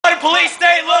police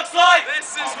state looks like.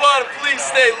 This is what a police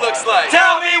state looks like.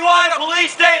 Tell me what a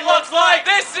police state looks like.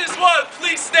 This is what a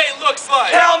police state looks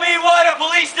like. Tell me what a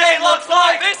police state looks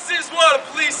like. This is what a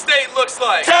police state looks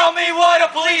like. Tell me what a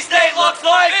police state looks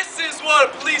like. This is what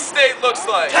a police state looks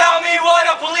like. Tell me what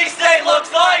a police state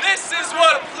looks like. This is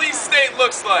what a police state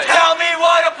looks like. Tell me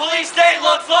what a police state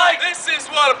looks like. This is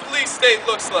what a police state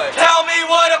looks like. Tell me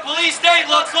what a police state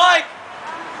looks like.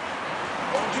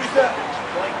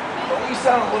 Don't you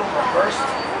sound a little reversed?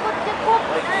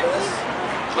 Like this?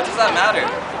 What does that matter?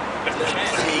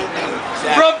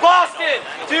 From Boston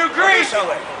to Greece,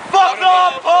 fuck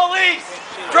the police.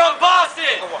 From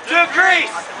Boston to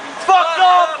Greece, fuck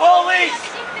the police.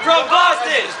 From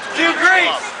Boston to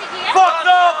Greece, fuck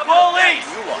the police.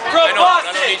 From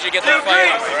Boston to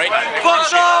Greece, fuck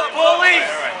the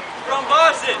police. From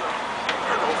Boston.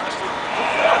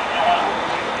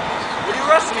 What are you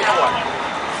arresting me for?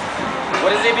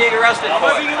 What is he being arrested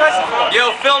for? What are you being arrested for? Yo,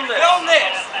 film this. Film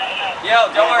this! Yo,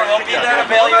 don't worry, we'll be there to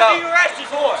bail you What am I out. being arrested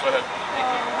for?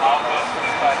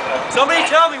 Somebody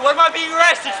tell me, what am I being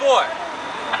arrested for?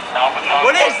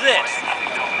 What is this?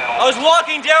 I was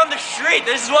walking down the street.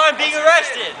 This is why I'm being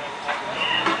arrested.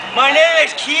 My name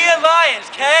is Kean Lyons.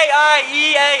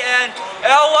 K-I-E-A-N-L-Y-O-N-S.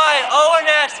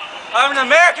 I'm an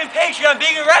American patriot. I'm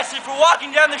being arrested for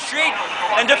walking down the street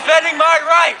and defending my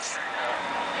rights.